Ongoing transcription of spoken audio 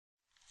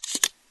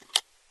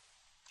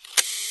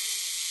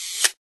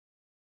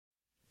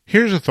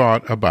Here's a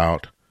thought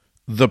about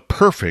the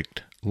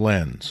perfect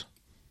lens.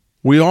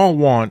 We all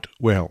want,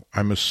 well,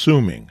 I'm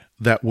assuming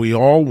that we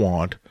all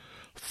want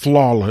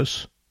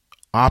flawless,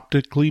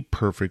 optically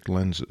perfect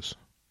lenses.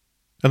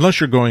 Unless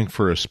you're going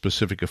for a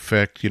specific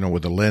effect,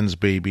 with a lens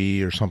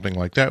baby or something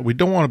like that, we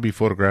don't want to be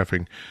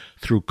photographing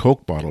through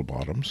Coke bottle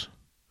bottoms.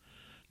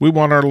 We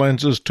want our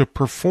lenses to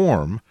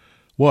perform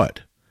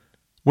what?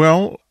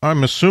 Well,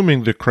 I'm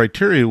assuming the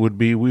criteria would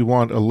be we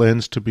want a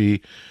lens to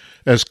be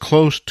as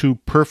close to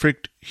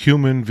perfect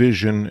human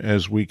vision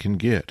as we can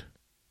get.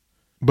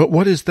 But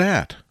what is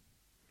that?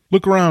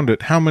 Look around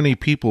at how many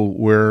people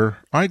wear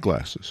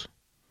eyeglasses.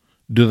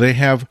 Do they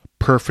have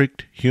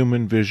perfect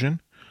human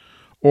vision?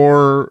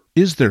 Or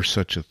is there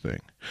such a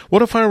thing?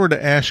 What if I were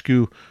to ask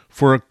you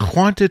for a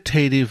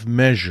quantitative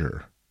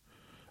measure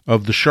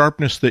of the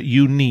sharpness that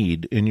you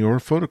need in your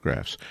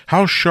photographs?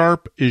 How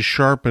sharp is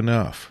sharp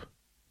enough?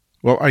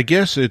 Well, I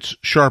guess it's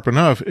sharp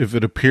enough if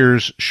it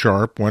appears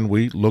sharp when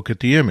we look at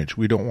the image.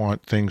 We don't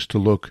want things to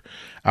look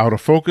out of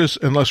focus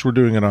unless we're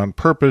doing it on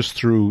purpose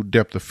through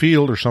depth of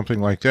field or something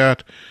like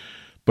that.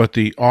 But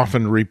the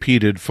often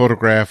repeated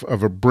photograph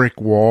of a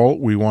brick wall,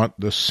 we want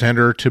the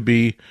center to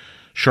be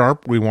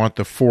sharp. We want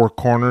the four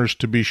corners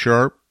to be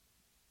sharp.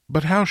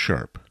 But how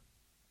sharp?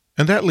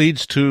 And that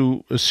leads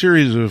to a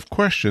series of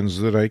questions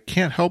that I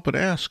can't help but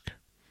ask.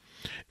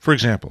 For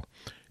example,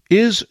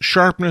 is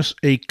sharpness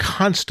a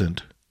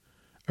constant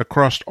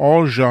across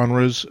all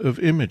genres of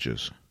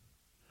images?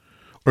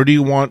 Or do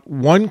you want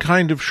one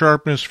kind of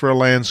sharpness for a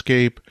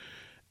landscape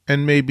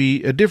and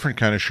maybe a different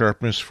kind of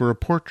sharpness for a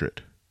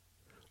portrait?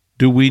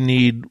 Do we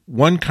need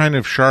one kind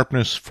of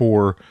sharpness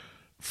for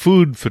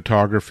food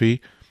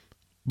photography,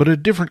 but a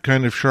different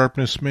kind of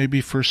sharpness maybe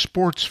for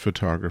sports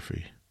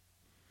photography?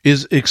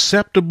 Is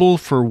acceptable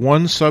for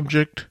one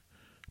subject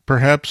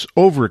perhaps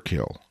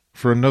overkill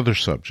for another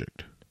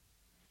subject?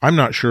 I'm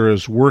not sure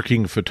as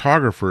working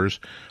photographers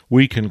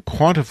we can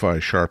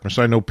quantify sharpness.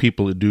 I know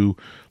people that do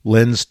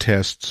lens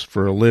tests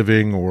for a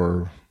living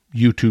or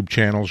YouTube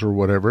channels or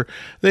whatever.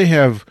 They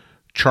have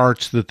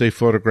charts that they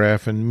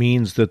photograph and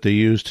means that they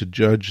use to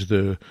judge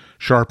the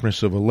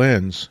sharpness of a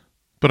lens.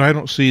 But I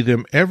don't see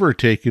them ever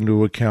take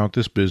into account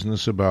this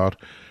business about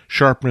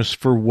sharpness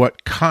for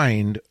what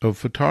kind of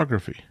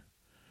photography.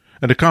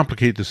 And to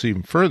complicate this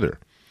even further,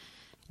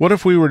 what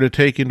if we were to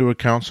take into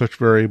account such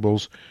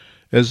variables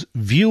as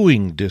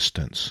viewing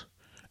distance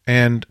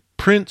and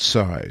print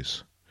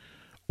size,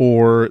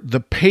 or the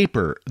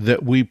paper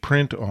that we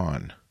print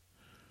on,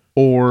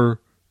 or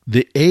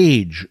the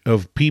age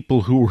of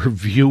people who are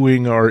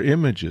viewing our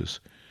images?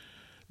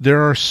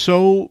 There are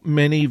so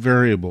many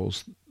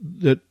variables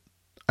that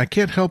I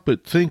can't help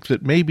but think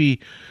that maybe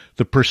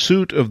the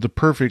pursuit of the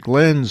perfect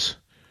lens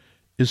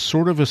is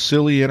sort of a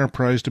silly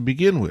enterprise to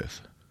begin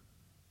with.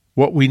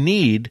 What we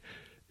need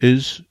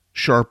is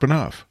sharp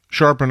enough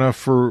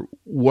for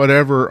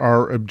whatever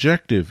our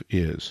objective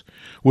is,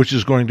 which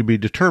is going to be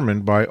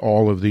determined by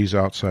all of these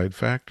outside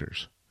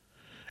factors.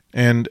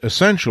 And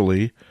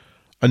essentially,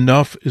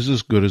 enough is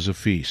as good as a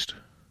feast.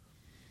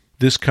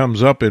 This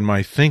comes up in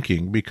my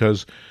thinking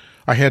because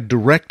I had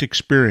direct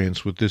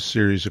experience with this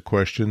series of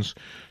questions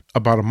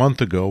about a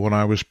month ago when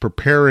I was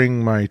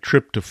preparing my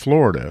trip to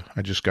Florida.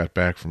 I just got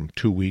back from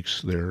 2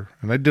 weeks there,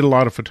 and I did a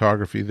lot of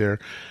photography there.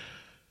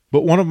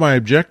 But one of my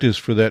objectives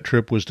for that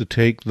trip was to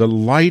take the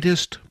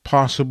lightest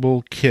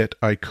possible kit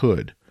I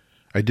could.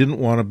 I didn't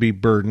want to be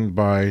burdened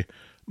by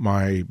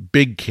my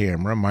big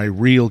camera, my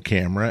real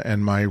camera,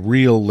 and my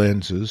real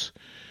lenses.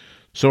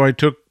 So I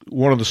took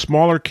one of the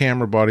smaller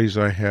camera bodies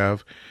I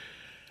have,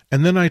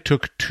 and then I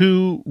took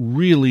two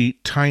really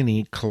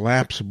tiny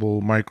collapsible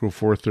micro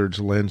four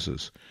thirds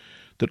lenses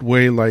that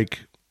weigh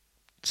like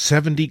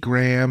 70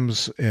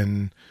 grams,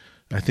 and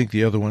I think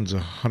the other one's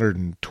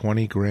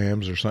 120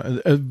 grams or something.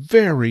 A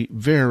very,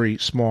 very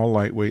small,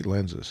 lightweight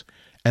lenses.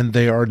 And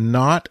they are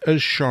not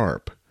as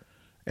sharp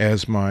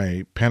as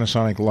my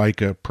Panasonic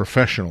Leica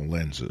professional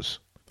lenses.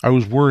 I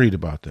was worried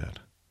about that.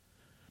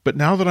 But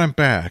now that I'm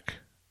back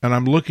and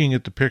I'm looking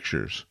at the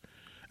pictures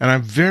and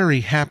I'm very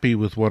happy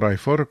with what I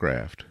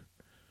photographed,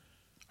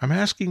 I'm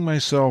asking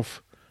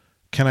myself,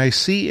 can I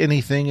see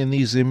anything in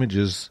these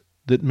images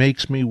that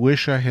makes me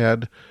wish I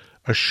had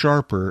a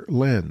sharper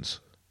lens?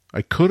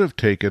 I could have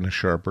taken a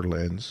sharper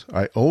lens.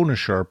 I own a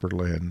sharper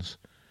lens.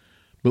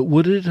 But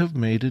would it have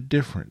made a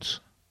difference?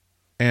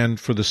 And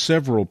for the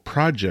several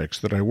projects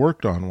that I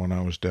worked on when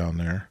I was down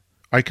there,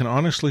 I can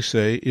honestly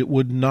say it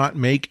would not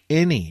make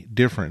any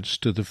difference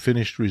to the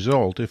finished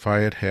result if I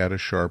had had a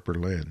sharper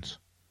lens.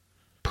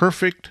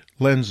 Perfect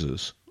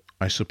lenses,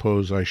 I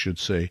suppose I should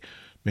say,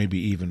 maybe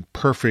even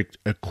perfect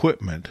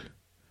equipment,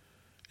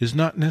 is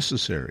not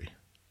necessary.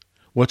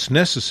 What's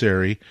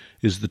necessary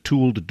is the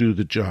tool to do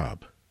the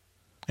job.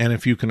 And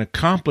if you can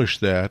accomplish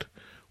that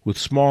with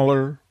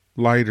smaller,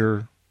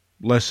 lighter,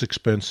 less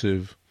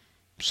expensive,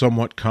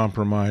 somewhat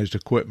compromised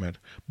equipment,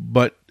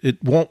 but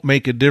it won't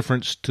make a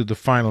difference to the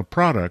final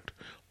product,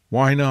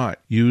 why not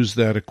use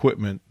that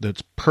equipment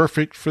that's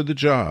perfect for the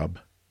job,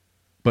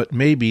 but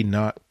maybe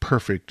not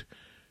perfect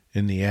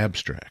in the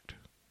abstract?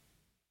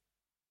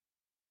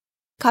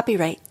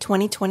 Copyright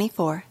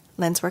 2024,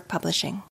 Lenswork Publishing.